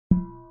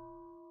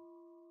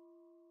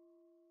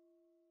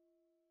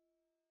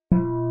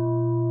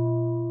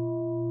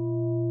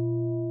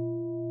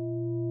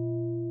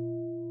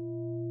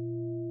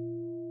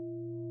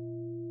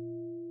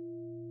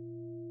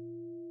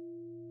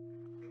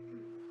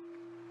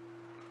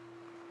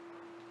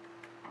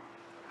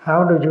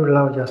How do you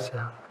love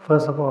yourself?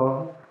 First of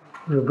all,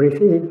 you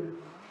breathe in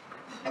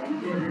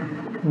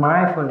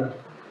mindfully,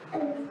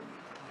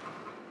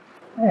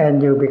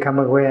 and you become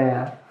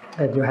aware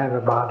that you have a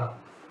body.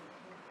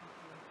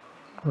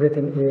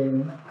 Breathing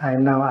in, I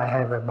know I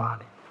have a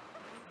body.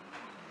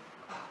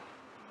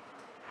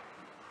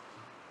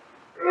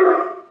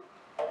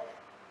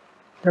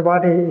 The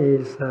body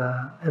is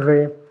a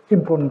very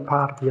important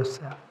part of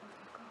yourself.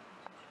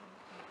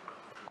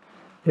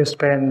 You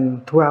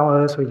spend 2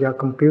 hours with your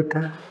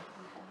computer.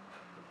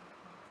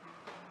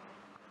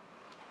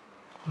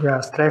 You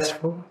are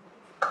stressful,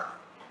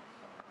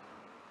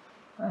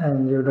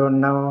 and you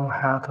don't know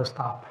how to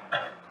stop.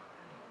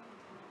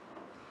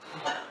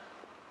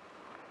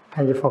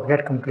 And you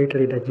forget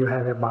completely that you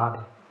have a body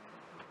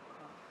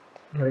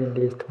during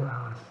these 2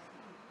 hours.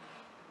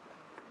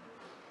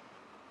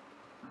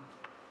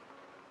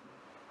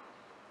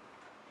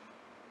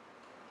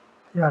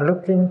 You are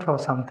looking for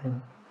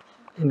something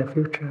in the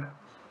future,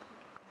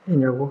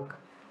 in your work.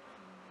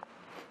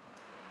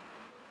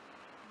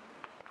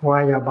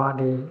 Why your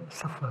body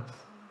suffers.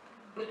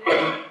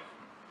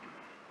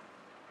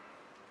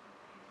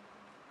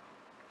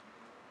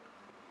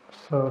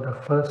 So the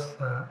first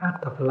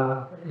act of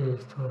love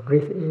is to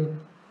breathe in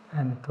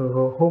and to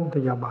go home to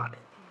your body.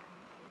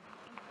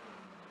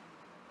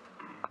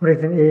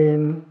 Breathing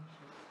in,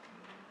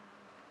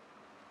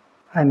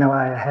 I know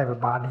I have a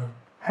body.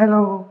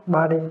 Hello,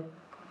 body.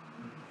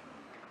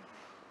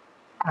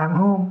 I'm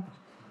home.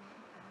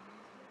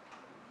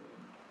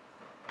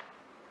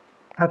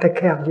 I'll take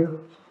care of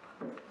you.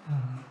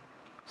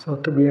 So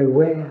to be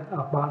aware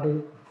of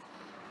body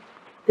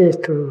is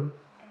to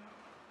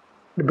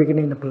the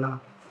beginning of love.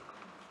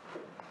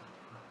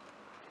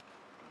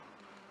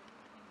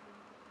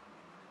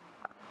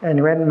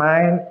 And when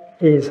mind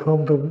is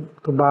home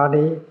to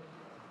body,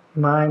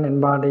 mind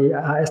and body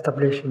are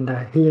established in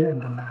the here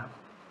and the now.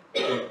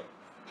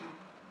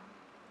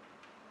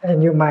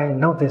 And you might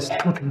notice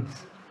two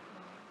things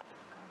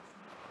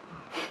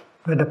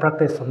with the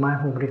practice of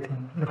mindful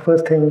breathing. The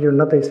first thing you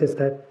notice is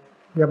that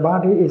your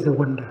body is a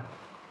wonder.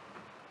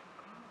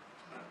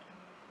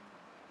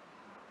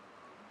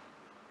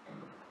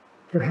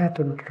 You have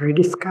to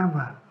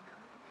rediscover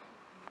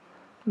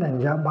that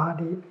your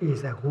body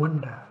is a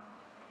wonder.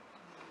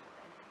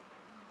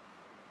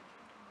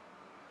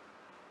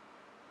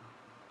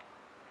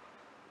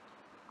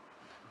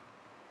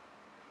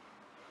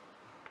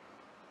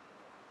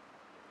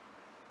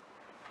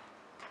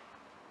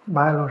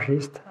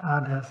 Biologists,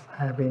 others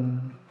have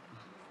been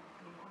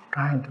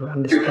trying to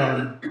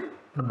understand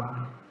the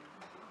body.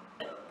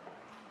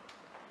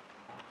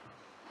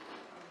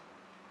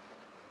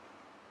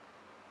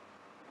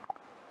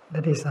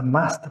 That is a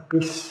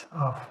masterpiece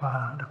of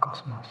the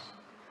cosmos.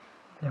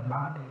 Your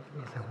body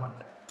is a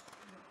wonder.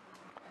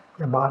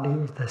 Your body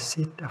is the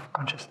seat of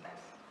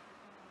consciousness,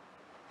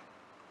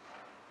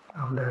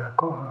 of the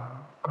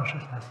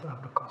consciousness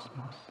of the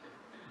cosmos.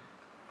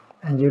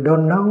 And you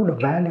don't know the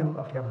value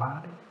of your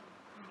body.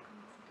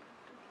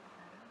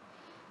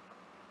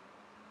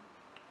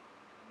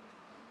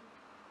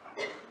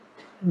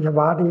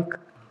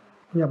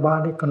 Your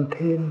body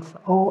contains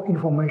all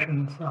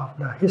information of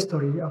the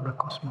history of the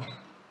cosmos.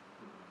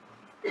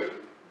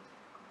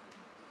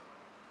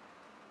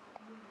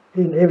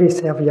 In every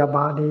cell of your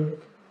body,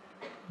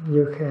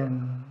 you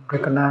can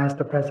recognize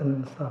the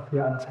presence of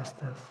your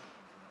ancestors.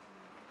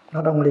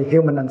 Not only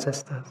human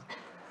ancestors,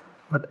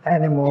 but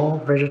animal,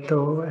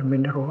 vegetal, and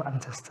mineral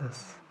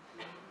ancestors.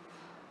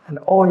 And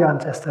all your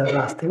ancestors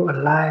are still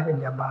alive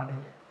in your body,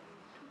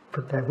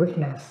 with their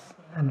weakness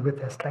and with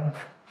their strength.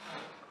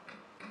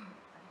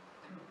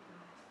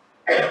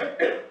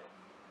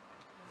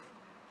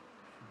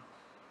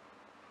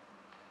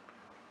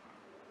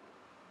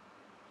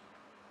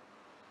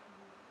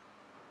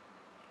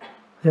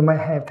 You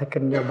might have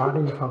taken your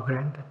body for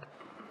granted,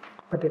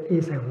 but it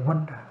is a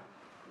wonder.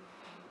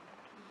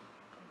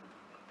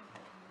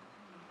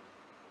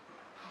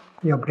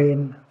 Your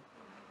brain,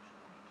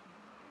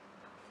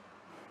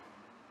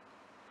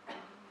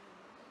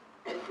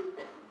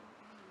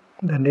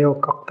 the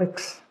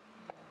neocortex,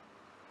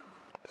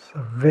 is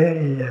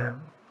a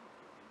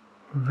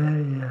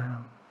very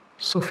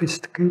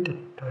sophisticated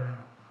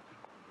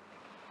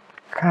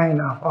kind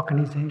of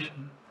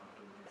organization.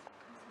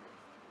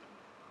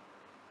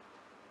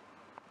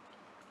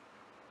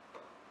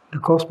 The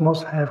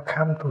cosmos have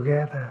come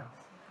together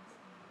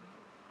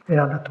in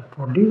order to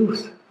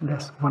produce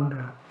this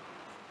wonder,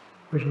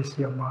 which is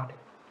your body.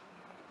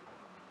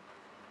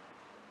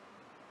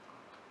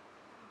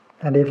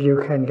 And if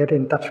you can get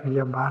in touch with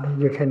your body,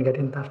 you can get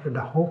in touch with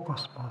the whole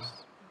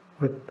cosmos,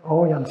 with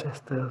all your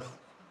ancestors,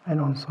 and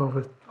also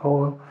with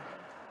all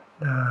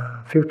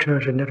the future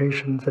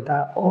generations that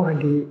are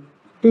already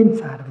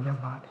inside of your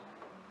body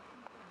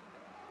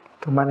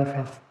to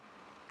manifest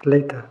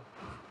later.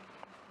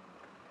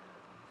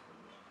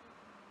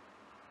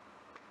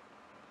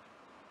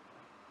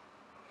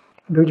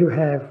 Do you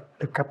have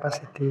the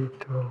capacity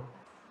to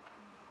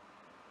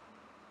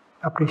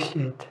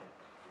appreciate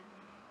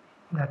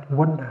that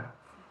wonder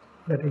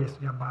that is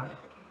your body?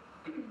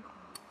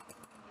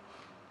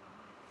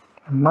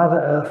 Mother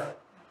Earth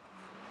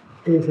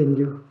is in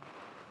you,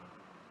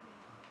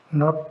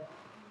 not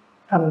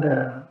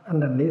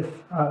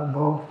underneath or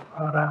above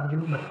or around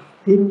you, but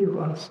in you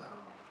also.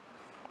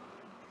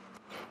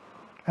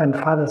 And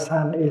Father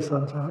Sun is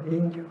also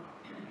in you.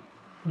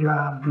 You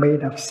are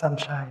made of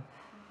sunshine.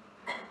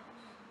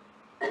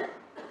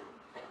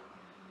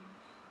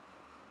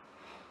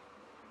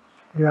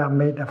 You are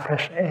made of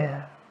fresh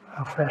air,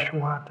 of fresh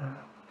water.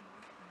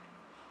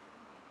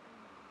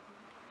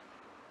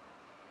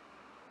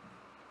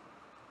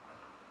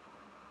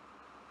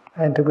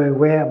 And to be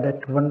aware of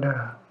that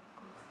wonder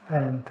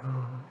and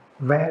to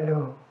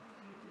value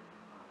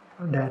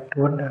that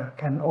wonder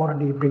can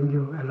already bring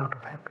you a lot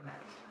of happiness.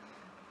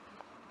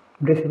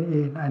 Breathing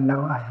in, I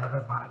know I have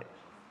a body.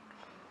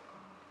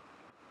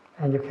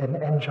 And you can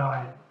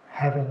enjoy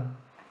having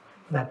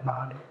that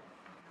body.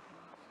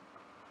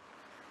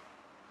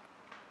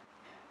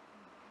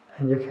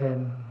 And you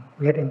can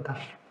get in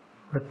touch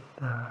with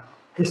the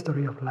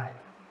history of life.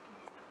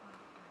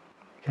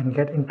 You can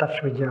get in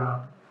touch with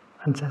your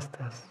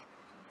ancestors.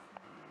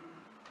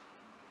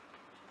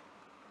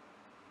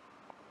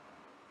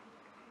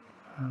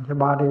 Your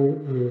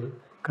body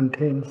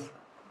contains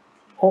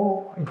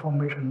all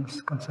information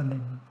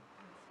concerning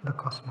the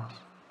cosmos.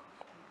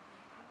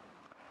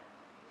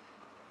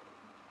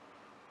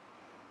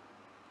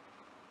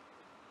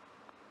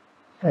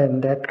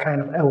 And that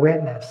kind of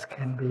awareness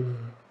can be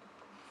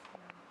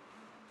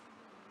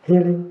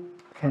healing,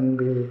 can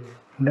be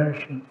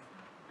nourishing.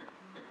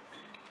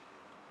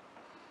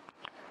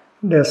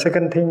 The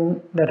second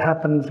thing that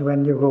happens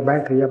when you go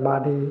back to your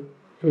body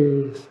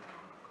is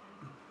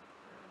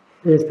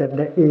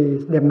that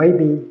there may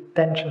be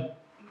tension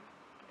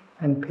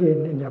and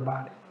pain in your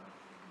body.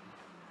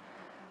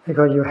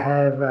 Because you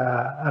have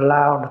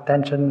allowed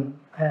tension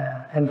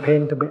and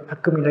pain to be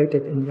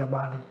accumulated in your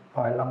body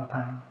for a long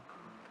time.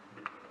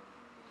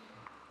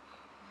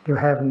 You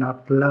have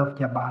not loved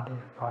your body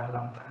for a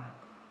long time.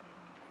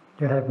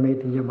 You have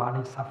made your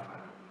body suffer.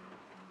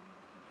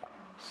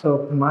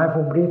 So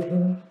mindful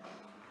breathing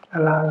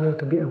allows you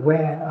to be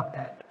aware of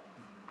that.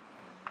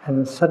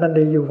 And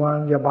suddenly you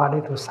want your body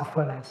to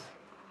suffer less.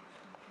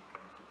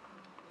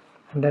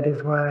 And that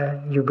is why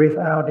you breathe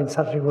out in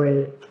such a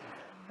way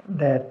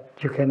that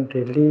you can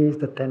release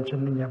the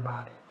tension in your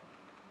body.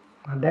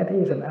 And that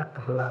is an act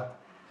of love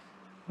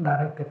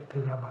directed to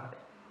your body.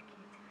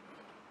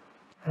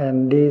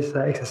 And this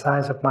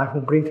exercise of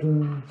mindful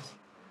breathing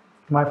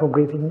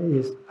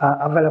is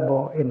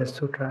available in the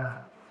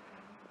sutra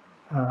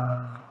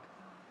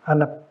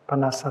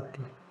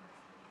Anapanasati.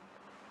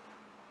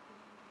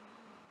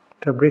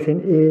 So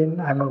breathing in,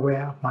 I'm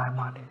aware of my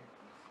body.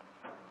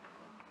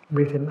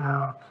 Breathing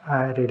out,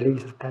 I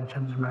release the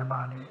tension in my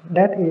body.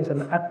 That is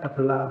an act of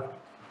love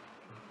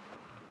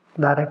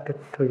directed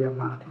to your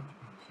body.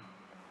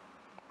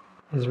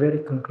 It's very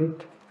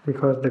concrete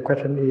because the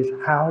question is,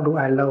 how do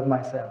I love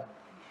myself?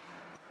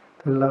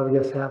 To love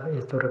yourself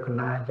is to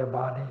recognize your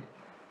body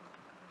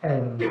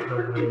and to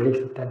release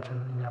the tension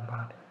in your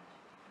body.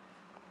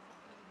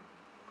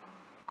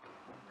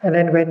 And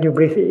then when you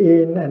breathe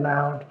in and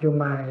out, you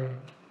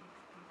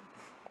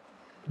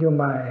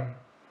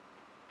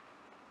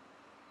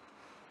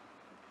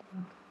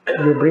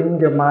bring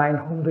your mind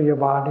home to your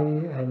body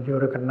and you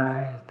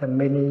recognize the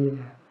many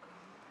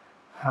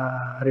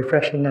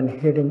refreshing and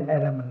healing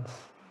elements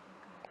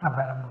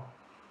available.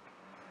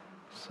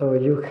 So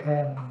you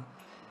can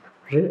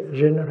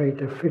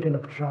generate a feeling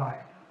of joy,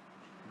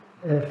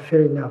 a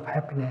feeling of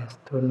happiness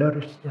to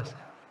nourish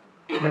yourself.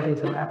 That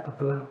is an act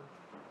of love.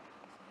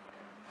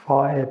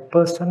 For a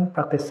person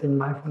practicing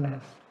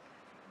mindfulness,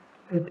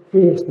 it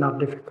is not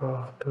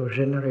difficult to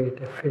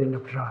generate a feeling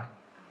of joy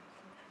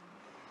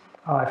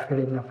or a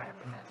feeling of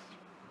happiness,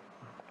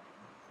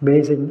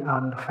 basing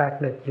on the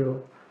fact that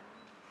you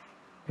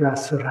are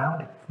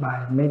surrounded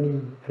by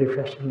many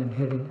refreshing and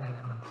healing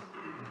elements.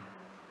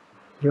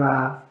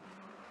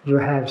 You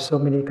have so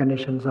many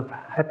conditions of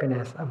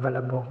happiness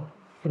available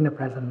in the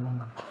present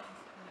moment.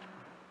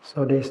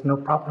 So there is no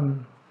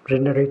problem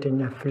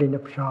generating a feeling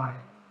of joy,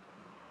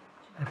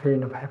 a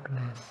feeling of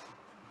happiness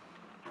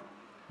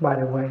by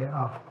the way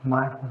of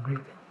mindful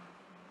breathing.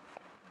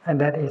 And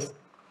that is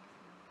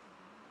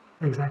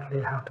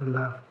exactly how to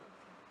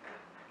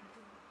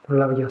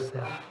love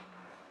yourself,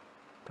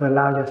 to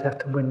allow yourself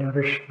to be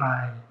nourished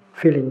by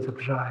feelings of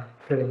joy,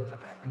 feelings of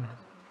happiness.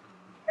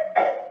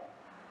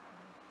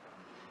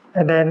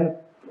 And then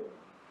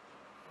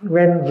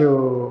when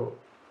you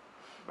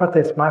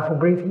practice mindful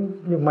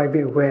breathing, you might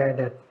be aware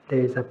that there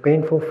is a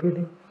painful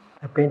feeling,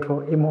 a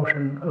painful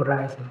emotion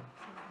arising.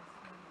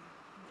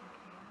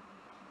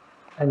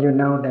 And you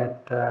know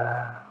that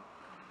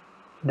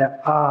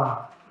there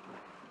are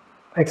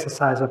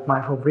exercises of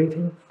mindful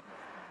breathing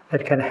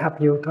that can help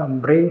you to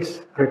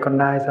embrace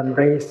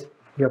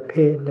your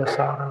pain, your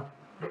sorrow,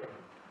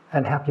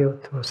 and help you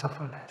to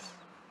suffer less.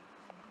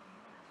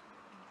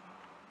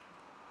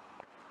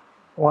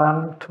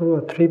 1, 2,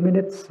 or 3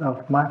 minutes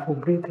of mindful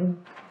breathing,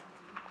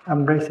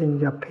 embracing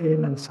your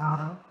pain and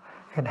sorrow,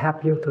 can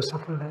help you to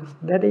suffer less.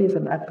 That is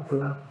an act of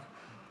love.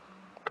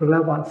 To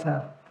love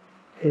oneself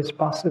is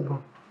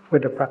possible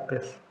with the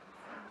practice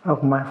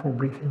of mindful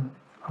breathing,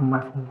 of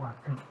mindful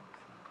walking.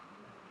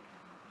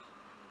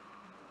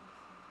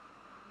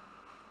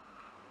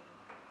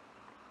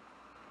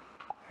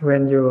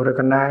 When you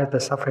recognize the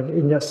suffering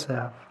in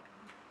yourself,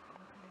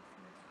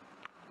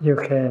 you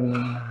can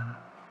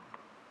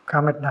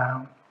calm it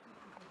down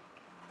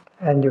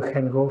and you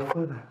can go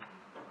further.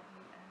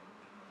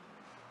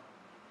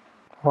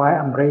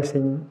 While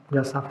embracing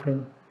your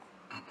suffering,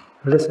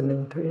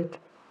 listening to it,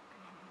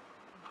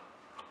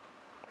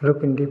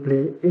 looking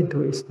deeply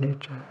into its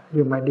nature,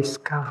 you might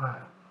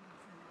discover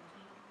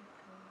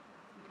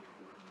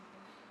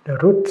the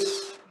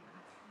roots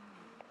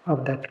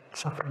of that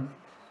suffering,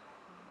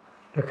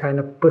 the kind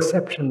of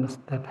perceptions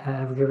that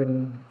have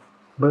given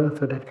birth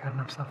to that kind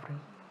of suffering.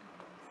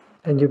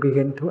 And you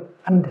begin to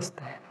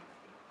understand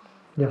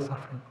your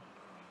suffering.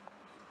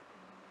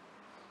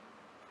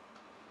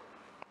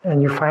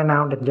 And you find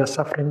out that your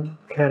suffering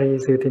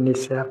carries within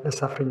itself the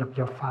suffering of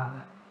your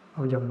father,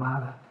 of your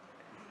mother,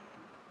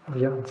 of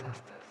your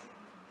ancestors.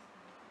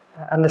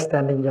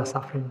 Understanding your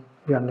suffering,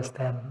 you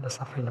understand the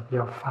suffering of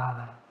your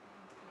father,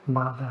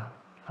 mother,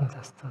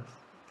 ancestors.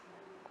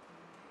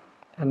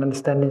 And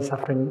understanding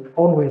suffering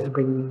always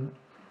brings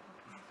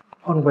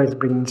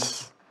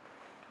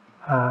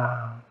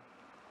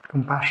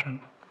compassion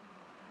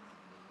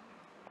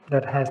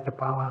that has the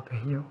power to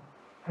heal,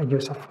 and you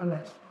suffer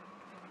less.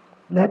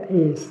 That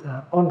is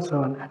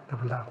also an act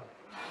of love.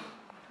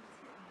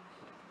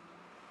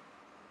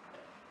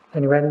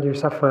 And when you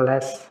suffer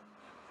less,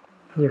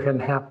 you can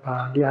help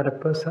the other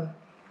person,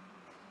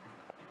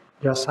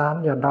 your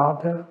son, your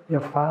daughter,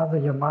 your father,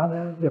 your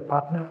mother, your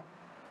partner,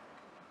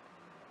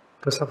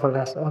 to suffer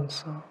less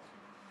also.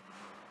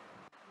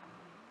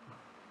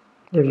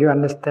 If you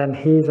understand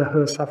his or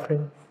her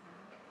suffering,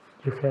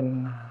 you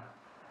can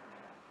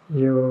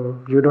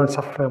you don't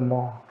suffer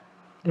more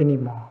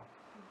anymore,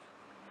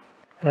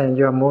 and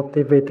you are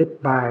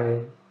motivated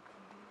by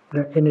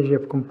the energy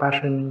of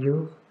compassion in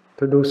you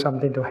to do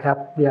something to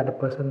help the other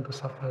person to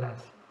suffer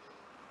less.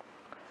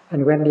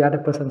 And when the other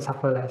person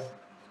suffers less,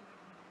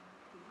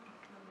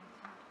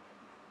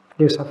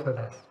 you suffer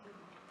less,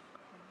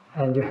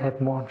 and you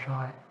have more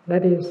joy.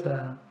 That is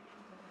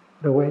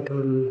the way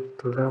to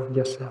love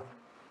yourself.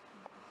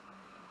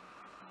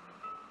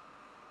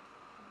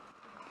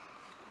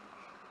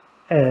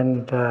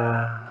 And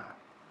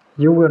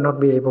you will not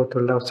be able to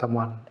love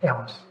someone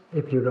else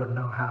if you don't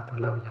know how to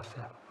love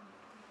yourself.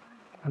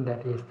 And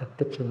that is the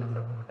teaching of the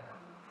Buddha.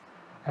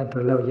 And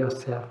to love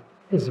yourself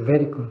is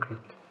very concrete.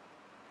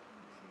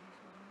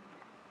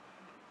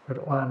 With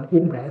one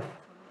in-breath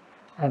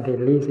and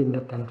releasing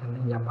the tension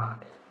in your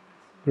body.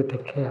 You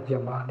take care of your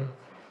body,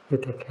 you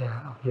take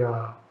care of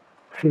your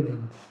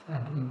feelings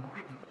and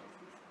emotions.